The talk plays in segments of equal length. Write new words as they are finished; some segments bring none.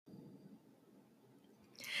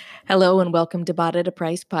Hello and welcome to Bought at a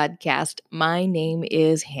Price podcast. My name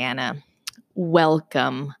is Hannah.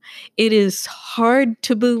 Welcome. It is hard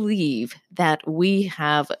to believe that we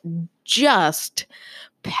have just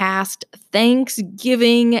passed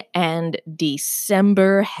Thanksgiving and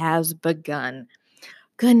December has begun.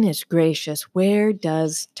 Goodness gracious, where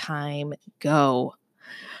does time go?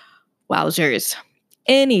 Wowzers.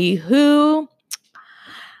 Anywho,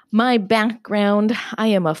 my background, I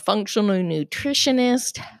am a functional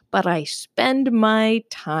nutritionist, but I spend my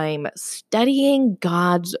time studying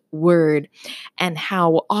God's Word and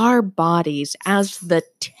how our bodies, as the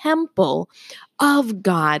temple of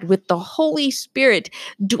God, with the Holy Spirit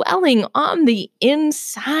dwelling on the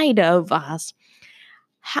inside of us,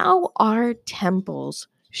 how our temples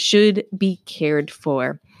should be cared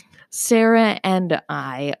for. Sarah and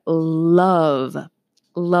I love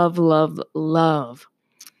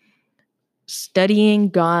studying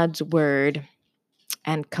God's Word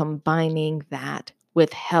and combining that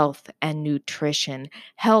with health and nutrition,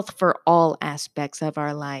 health for all aspects of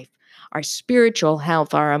our life, our spiritual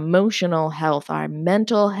health, our emotional health, our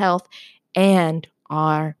mental health, and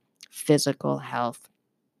our physical health.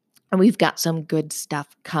 And we've got some good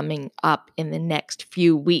stuff coming up in the next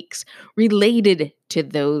few weeks related to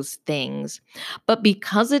those things. But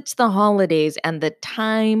because it's the holidays and the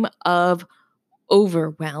time of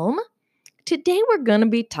overwhelm, today we're going to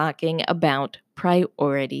be talking about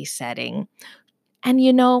priority setting. And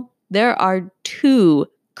there are two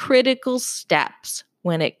critical steps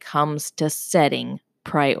when it comes to setting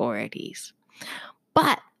priorities.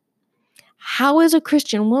 But how is a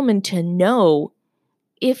Christian woman to know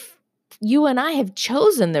if you and I have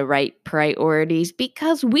chosen the right priorities?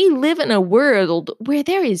 Because we live in a world where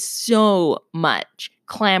there is so much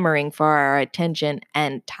clamoring for our attention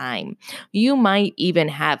and time. You might even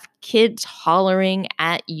have kids hollering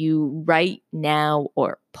at you right now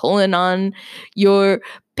or pulling on your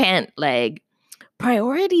pant leg.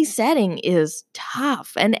 Priority setting is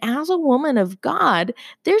tough. And as a woman of God,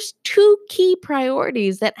 there's two key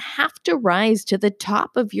priorities that have to rise to the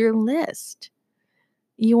top of your list.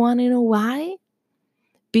 You want to know why?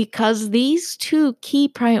 Because these two key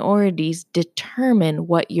priorities determine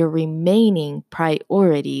what your remaining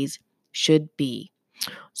priorities should be.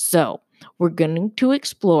 So, we're going to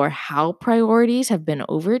explore how priorities have been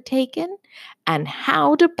overtaken and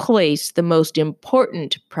how to place the most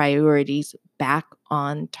important priorities back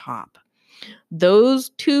on top.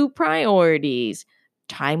 Those two priorities,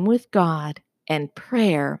 time with God and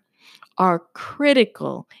prayer, are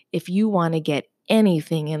critical if you want to get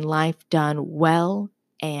anything in life done well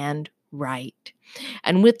and right.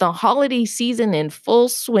 And with the holiday season in full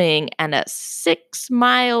swing and a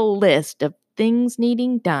 6-mile list of things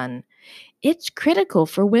needing done, it's critical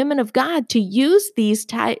for women of God to use these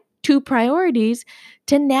two priorities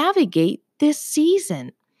to navigate this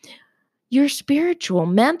season. Your spiritual,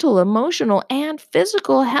 mental, emotional, and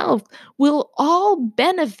physical health will all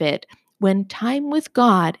benefit when time with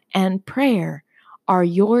God and prayer are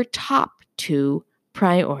your top two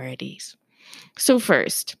priorities. So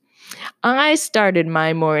first, I started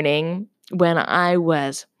my morning when I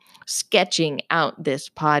was sketching out this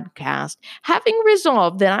podcast, having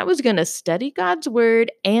resolved that I was going to study God's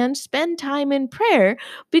Word and spend time in prayer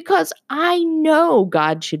because I know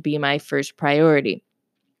God should be my first priority.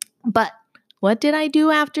 But what did I do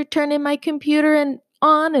after turning my computer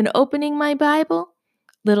on and opening my Bible?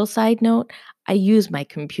 Little side note, I use my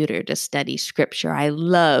computer to study scripture. I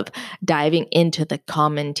love diving into the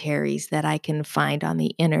commentaries that I can find on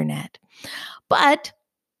the internet. But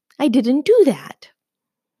I didn't do that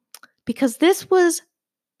because this was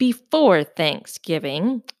before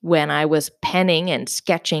Thanksgiving when I was penning and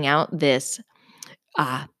sketching out this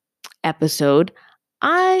episode.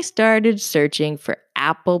 I started searching for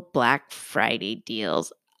Apple Black Friday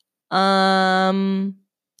deals.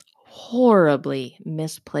 Horribly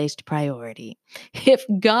misplaced priority. If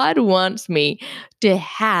God wants me to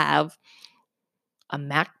have a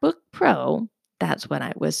MacBook Pro, that's what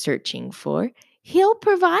I was searching for, He'll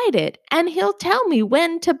provide it and He'll tell me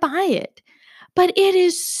when to buy it. But it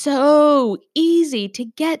is so easy to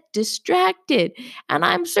get distracted. And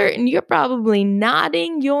I'm certain you're probably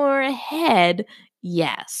nodding your head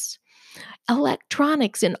yes.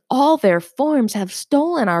 Electronics in all their forms have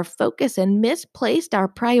stolen our focus and misplaced our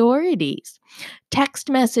priorities. Text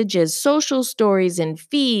messages, social stories and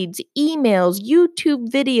feeds, emails, YouTube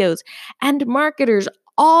videos, and marketers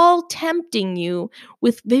all tempting you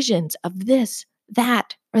with visions of this,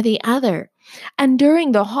 that, or the other. And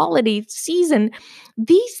during the holiday season,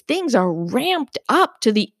 these things are ramped up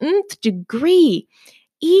to the nth degree,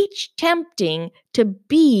 each tempting to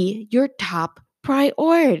be your top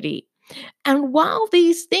priority. And while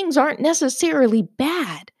these things aren't necessarily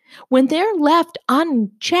bad, when they're left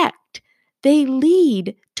unchecked, they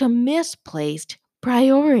lead to misplaced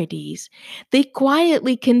priorities. They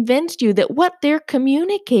quietly convinced you that what they're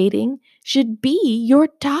communicating should be your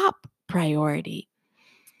top priority.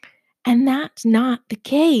 And that's not the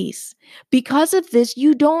case. Because of this,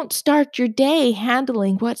 you don't start your day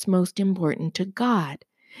handling what's most important to God.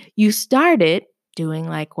 You start it doing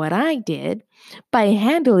like what I did by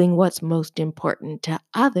handling what's most important to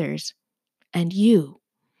others and you.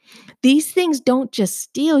 These things don't just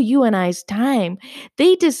steal you and I's time,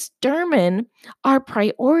 they determine our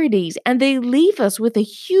priorities and they leave us with a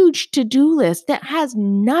huge to do list that has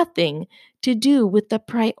nothing to do with the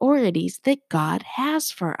priorities that God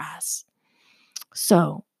has for us.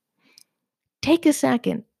 So, take a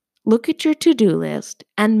second, look at your to do list,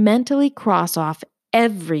 and mentally cross off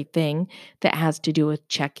everything that has to do with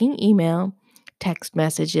checking email, text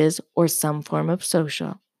messages, or some form of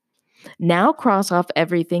social. Now cross off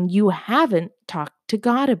everything you haven't talked to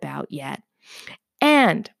God about yet.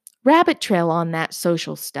 And rabbit trail on that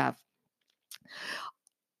social stuff.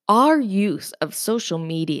 Our use of social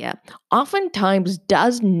media oftentimes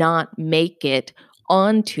does not make it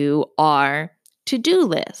onto our to do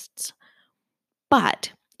lists.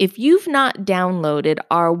 But if you've not downloaded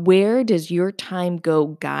our Where Does Your Time Go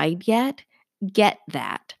guide yet, get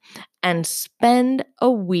that and spend a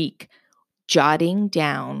week jotting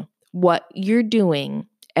down what you're doing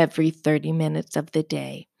every 30 minutes of the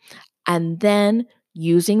day. And then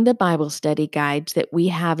using the Bible study guides that we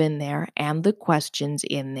have in there and the questions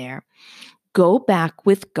in there, go back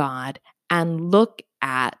with God and look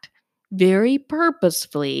at very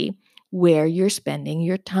purposefully where you're spending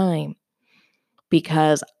your time.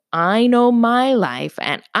 Because I know my life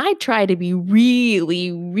and I try to be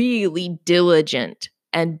really, really diligent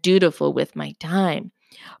and dutiful with my time.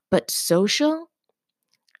 But social,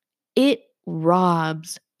 it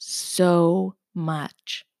robs so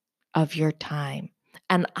much of your time.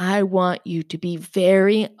 And I want you to be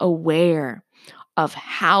very aware of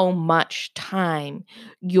how much time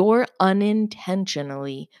you're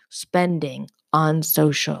unintentionally spending on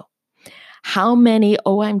social. How many,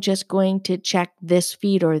 I'm just going to check this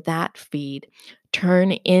feed or that feed,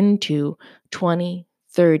 turn into 20,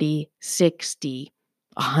 30, 60,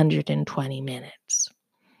 120 minutes.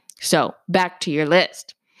 So back to your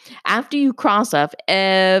list. After you cross off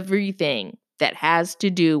everything that has to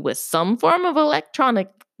do with some form of electronic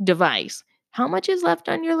device, how much is left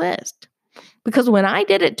on your list? Because when I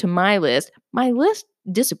did it to my list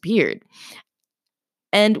disappeared.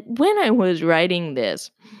 And when I was writing this,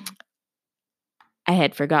 I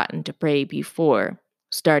had forgotten to pray before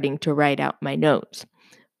starting to write out my notes.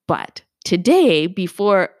 But today,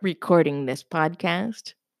 before recording this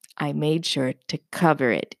podcast, I made sure to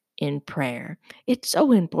cover it in prayer. It's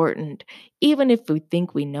so important, even if we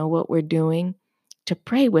think we know what we're doing, to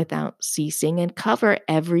pray without ceasing and cover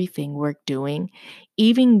everything we're doing,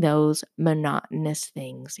 even those monotonous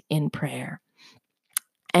things in prayer.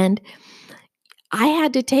 And I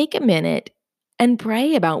had to take a minute and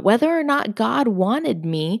pray about whether or not God wanted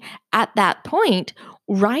me at that point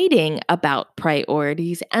writing about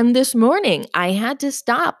priorities. And this morning, I had to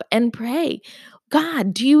stop and pray,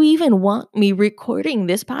 God, do you even want me recording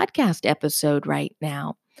this podcast episode right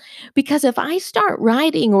now? Because if I start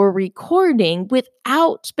writing or recording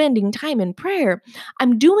without spending time in prayer,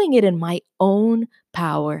 I'm doing it in my own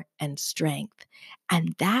power and strength.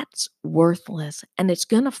 And that's worthless. And it's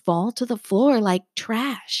going to fall to the floor like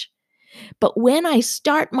trash. But when I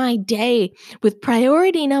start my day with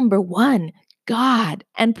priority number 1, God,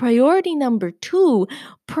 and priority number 2,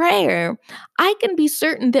 prayer, I can be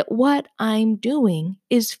certain that what I'm doing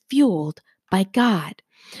is fueled by God.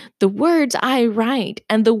 The words I write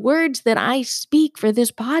and the words that I speak for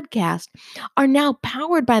this podcast are now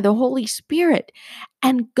powered by the Holy Spirit,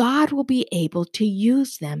 and God will be able to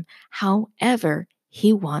use them however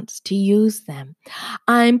He wants to use them.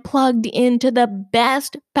 I'm plugged into the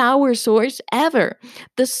best power source ever,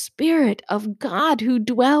 the Spirit of God who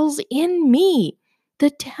dwells in me,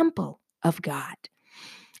 the temple of God.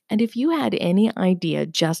 And if you had any idea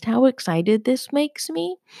just how excited this makes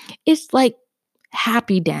me, it's like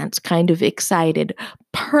happy dance kind of excited,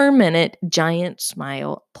 permanent giant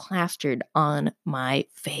smile plastered on my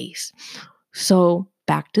face. So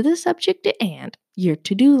back to the subject at hand, your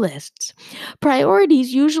to-do lists.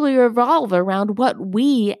 Priorities usually revolve around what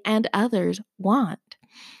we and others want.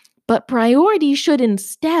 But priorities should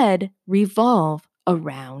instead revolve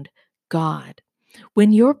around God.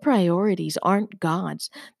 When your priorities aren't God's,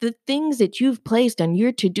 the things that you've placed on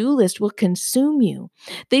your to-do list will consume you.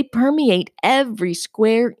 They permeate every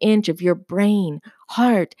square inch of your brain,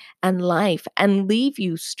 heart, and life and leave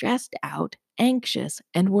you stressed out, anxious,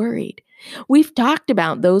 and worried. We've talked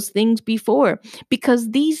about those things before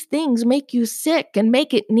because these things make you sick and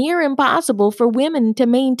make it near impossible for women to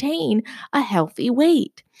maintain a healthy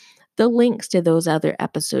weight. The links to those other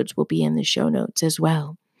episodes will be in the show notes as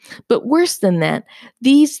well. But worse than that,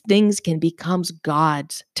 these things can become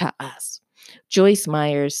gods to us. Joyce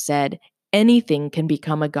Myers said, anything can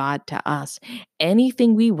become a god to us,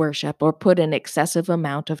 anything we worship or put an excessive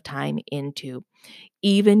amount of time into.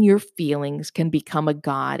 Even your feelings can become a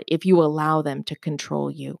god if you allow them to control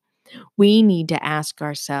you. We need to ask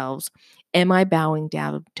ourselves, am I bowing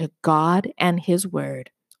down to God and His Word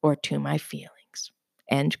or to my feelings?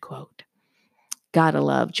 End quote. Gotta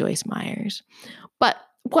love Joyce Myers. But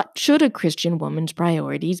what should a Christian woman's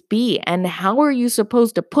priorities be? And how are you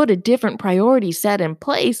supposed to put a different priority set in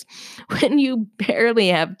place when you barely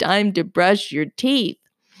have time to brush your teeth?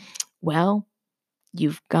 Well,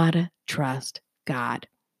 you've got to trust God,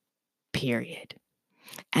 period.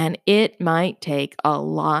 And it might take a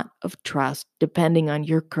lot of trust depending on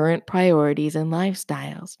your current priorities and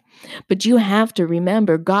lifestyles. But you have to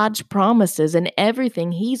remember God's promises and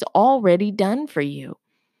everything He's already done for you.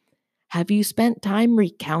 Have you spent time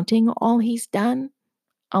recounting all He's done?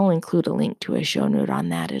 I'll include a link to a show note on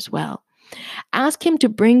that as well. Ask Him to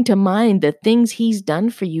bring to mind the things He's done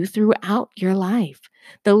for you throughout your life,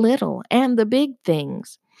 the little and the big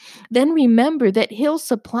things. Then remember that He'll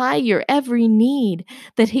supply your every need,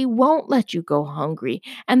 that He won't let you go hungry,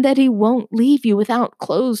 and that He won't leave you without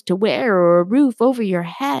clothes to wear or a roof over your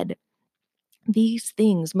head. These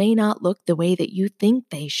things may not look the way that you think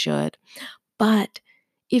they should, but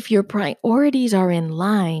if your priorities are in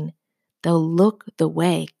line, they'll look the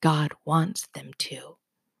way God wants them to.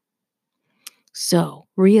 So,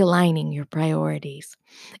 realigning your priorities.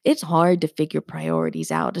 It's hard to figure priorities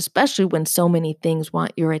out, especially when so many things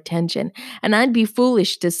want your attention. And I'd be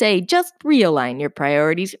foolish to say, just realign your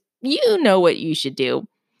priorities. You know what you should do.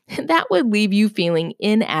 That would leave you feeling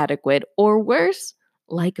inadequate or worse,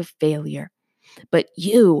 like a failure. But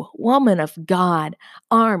you, woman of God,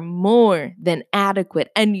 are more than adequate,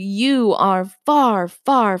 and you are far,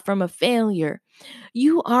 far from a failure.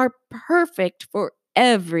 You are perfect for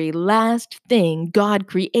every last thing God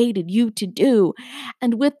created you to do.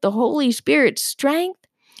 And with the Holy Spirit's strength,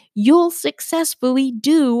 you'll successfully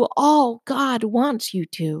do all God wants you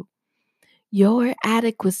to. Your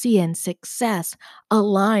adequacy and success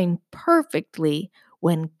align perfectly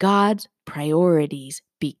when God's priorities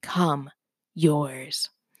become yours.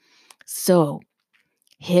 So,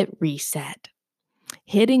 hit reset.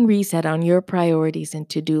 Hitting reset on your priorities and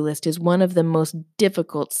to-do list is one of the most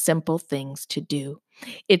difficult, simple things to do.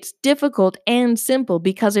 It's difficult and simple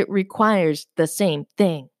because it requires the same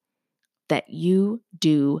thing, that you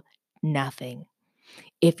do nothing.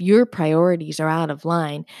 If your priorities are out of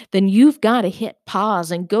line, then you've got to hit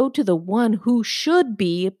pause and go to the one who should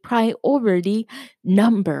be priority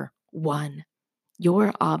number one,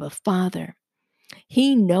 your Abba Father.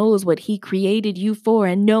 He knows what He created you for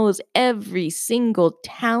and knows every single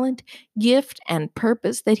talent, gift, and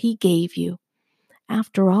purpose that He gave you.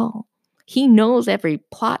 After all, He knows every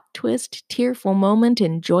plot twist, tearful moment,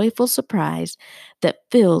 and joyful surprise that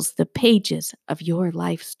fills the pages of your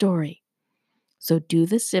life story. So do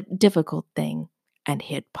the difficult thing and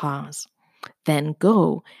hit pause. Then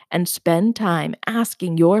go and spend time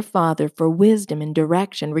asking your Father for wisdom and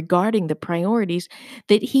direction regarding the priorities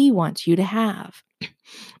that He wants you to have.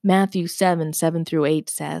 Matthew 7:7-8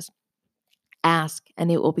 says, ask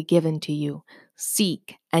and it will be given to you.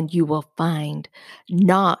 Seek and you will find.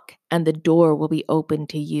 Knock and the door will be opened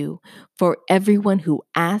to you. For everyone who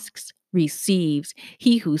asks receives.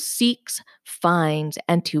 He who seeks finds.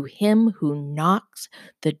 And to him who knocks,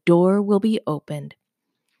 the door will be opened.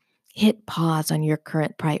 Hit pause on your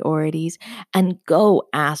current priorities and go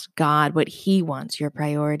ask God what He wants your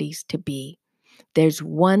priorities to be. There's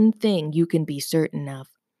one thing you can be certain of.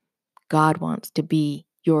 God wants to be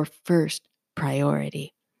your first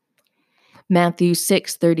priority. Matthew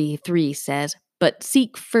 6:33 says, but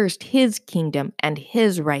seek first His kingdom and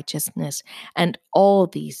His righteousness, and all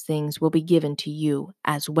these things will be given to you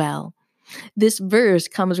as well. This verse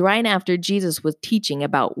comes right after Jesus was teaching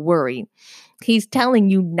about worry. He's telling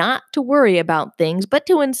you not to worry about things, but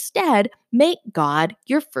to instead make God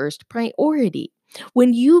your first priority.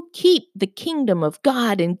 When you keep the kingdom of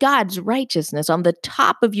God and God's righteousness on the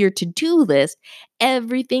top of your to-do list,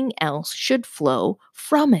 everything else should flow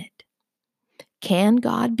from it. Can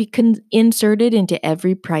God be inserted into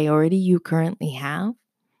every priority you currently have?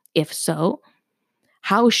 If so,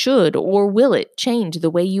 how should or will it change the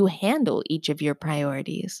way you handle each of your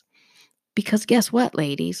priorities? Because guess what,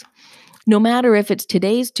 ladies? No matter if it's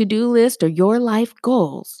today's to-do list or your life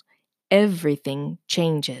goals, everything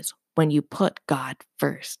changes when you put God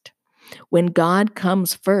first. When God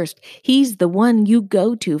comes first, He's the one you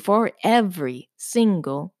go to for every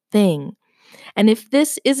single thing. And if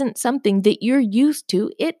this isn't something that you're used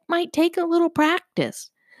to, it might take a little practice.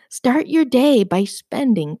 Start your day by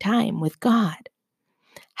spending time with God.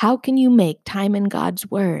 How can you make time in God's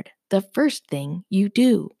Word the first thing you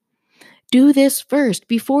do? Do this first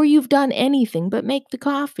before you've done anything but make the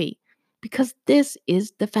coffee, because this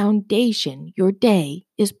is the foundation your day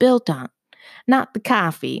is built on. Not the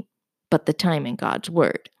coffee, but the time in God's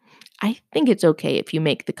Word. I think it's okay if you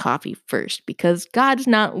make the coffee first because God's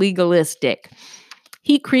not legalistic.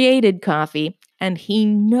 He created coffee and He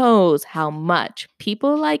knows how much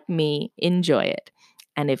people like me enjoy it.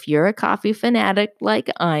 And if you're a coffee fanatic like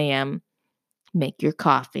I am, make your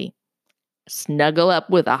coffee. Snuggle up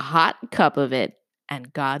with a hot cup of it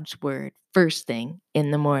and God's Word first thing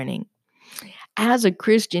in the morning. As a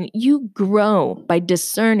Christian, you grow by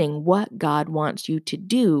discerning what God wants you to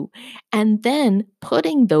do and then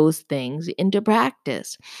putting those things into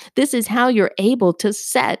practice. This is how you're able to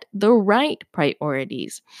set the right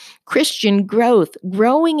priorities. Christian growth,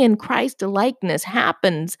 growing in Christ likeness,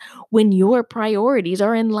 happens when your priorities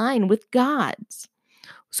are in line with God's.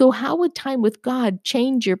 So, how would time with God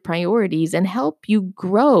change your priorities and help you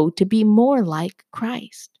grow to be more like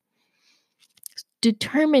Christ?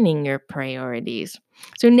 Determining your priorities.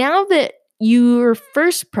 So now that your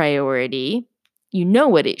first priority, you know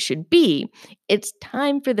what it should be, it's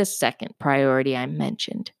time for the second priority I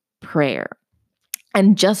mentioned, prayer.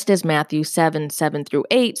 And just as Matthew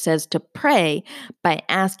 7:7-8 says to pray by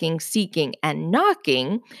asking, seeking, and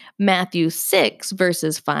knocking, Matthew 6,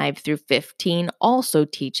 verses 5-15 also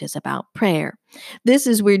teaches about prayer. This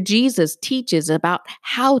is where Jesus teaches about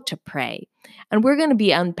how to pray. And we're going to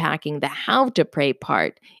be unpacking the how to pray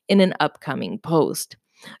part in an upcoming post.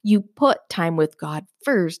 You put time with God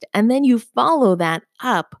first, and then you follow that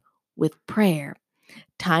up with prayer.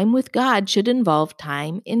 Time with God should involve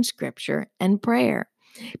time in Scripture and prayer.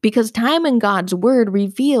 Because time in God's Word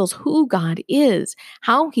reveals who God is,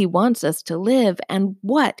 how He wants us to live, and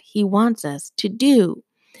what He wants us to do.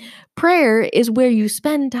 Prayer is where you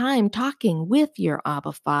spend time talking with your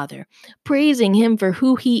Abba Father, praising Him for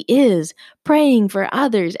who He is, praying for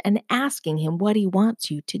others, and asking Him what He wants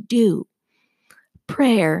you to do.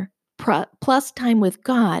 Prayer plus time with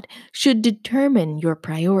God should determine your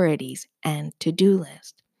priorities and to-do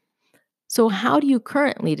list. So, how do you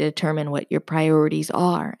currently determine what your priorities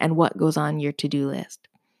are and what goes on your to-do list?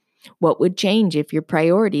 What would change if your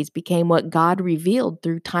priorities became what God revealed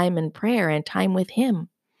through time in prayer and time with Him?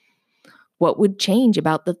 What would change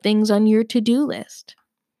about the things on your to-do list?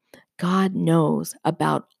 God knows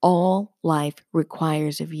about all life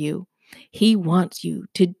requires of you. He wants you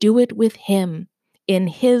to do it with Him in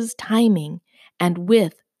His timing and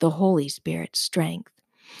with the Holy Spirit's strength.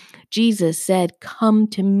 Jesus said, "Come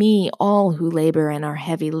to me, all who labor and are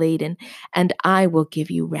heavy laden, and I will give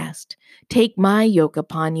you rest. Take my yoke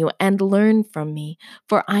upon you and learn from me,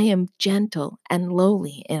 for I am gentle and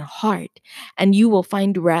lowly in heart, and you will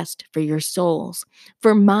find rest for your souls.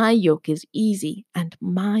 For my yoke is easy and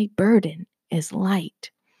my burden is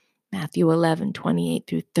light." Matthew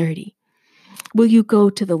 11:28-30. Will you go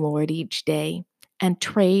to the Lord each day and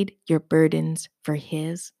trade your burdens for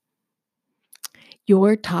His?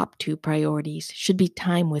 Your top two priorities should be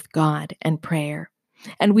time with God and prayer.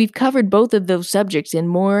 And we've covered both of those subjects in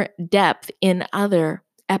more depth in other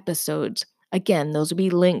episodes. Again, those will be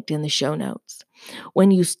linked in the show notes.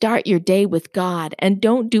 When you start your day with God and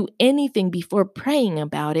don't do anything before praying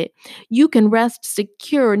about it, you can rest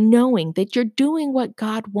secure knowing that you're doing what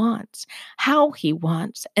God wants, how He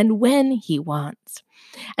wants, and when He wants.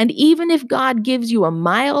 And even if God gives you a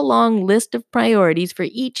mile-long list of priorities for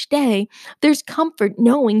each day, there's comfort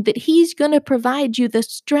knowing that He's going to provide you the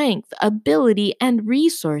strength, ability, and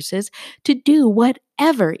resources to do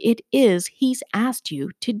whatever it is He's asked you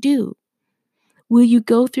to do. Will you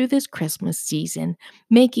go through this Christmas season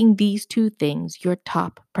making these two things your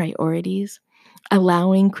top priorities?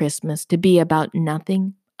 Allowing Christmas to be about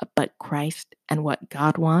nothing but Christ and what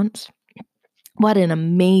God wants? What an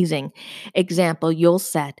amazing example you'll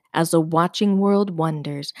set as the watching world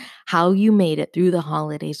wonders how you made it through the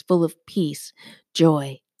holidays full of peace,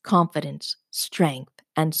 joy, confidence, strength,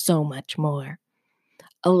 and so much more.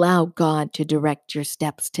 Allow God to direct your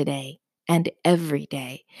steps today and every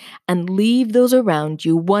day, and leave those around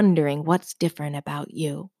you wondering what's different about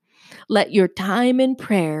you. Let your time in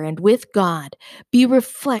prayer and with God be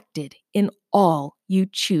reflected in all you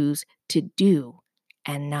choose to do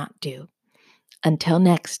and not do. Until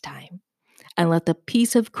next time, and let the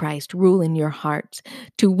peace of Christ rule in your hearts,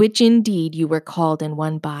 to which indeed you were called in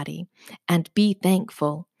one body. And be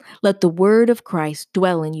thankful. Let the word of Christ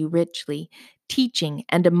dwell in you richly, teaching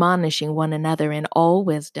and admonishing one another in all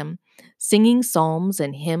wisdom, singing psalms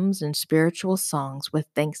and hymns and spiritual songs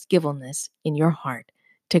with thanksgivingness in your heart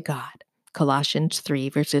to God. Colossians 3,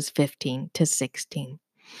 verses 15 to 16.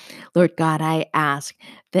 Lord God, I ask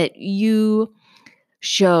that you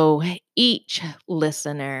show each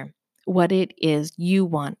listener what it is you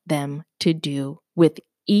want them to do with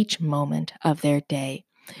each moment of their day.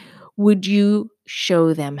 Would you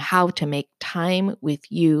show them how to make time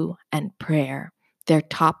with you and prayer their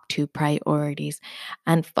top two priorities?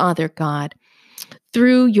 And Father God,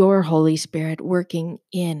 through your Holy Spirit working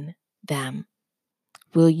in them,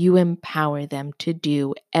 will you empower them to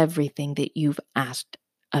do everything that you've asked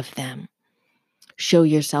of them? Show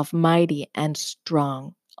yourself mighty and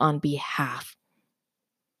strong on behalf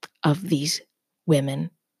of these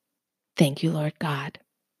women. Thank you, Lord God.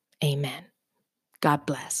 Amen. God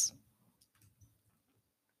bless.